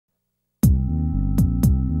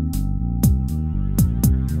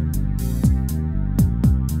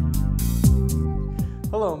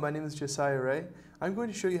Hello, my name is Josiah Rea. I'm going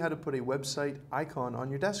to show you how to put a website icon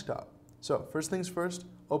on your desktop. So first things first,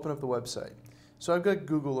 open up the website. So I've got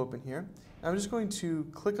Google open here. I'm just going to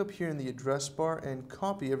click up here in the address bar and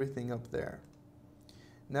copy everything up there.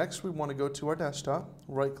 Next, we want to go to our desktop,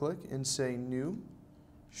 right click and say New,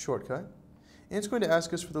 Shortcut. And it's going to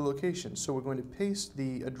ask us for the location, so we're going to paste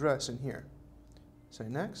the address in here. Say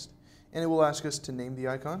Next, and it will ask us to name the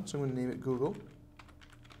icon, so I'm going to name it Google.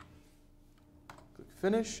 Click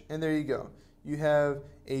Finish, and there you go. You have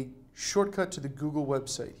a shortcut to the Google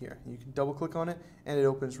website here. You can double click on it, and it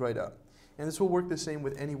opens right up. And this will work the same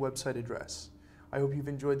with any website address. I hope you've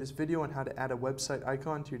enjoyed this video on how to add a website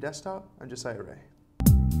icon to your desktop. I'm Josiah Rea.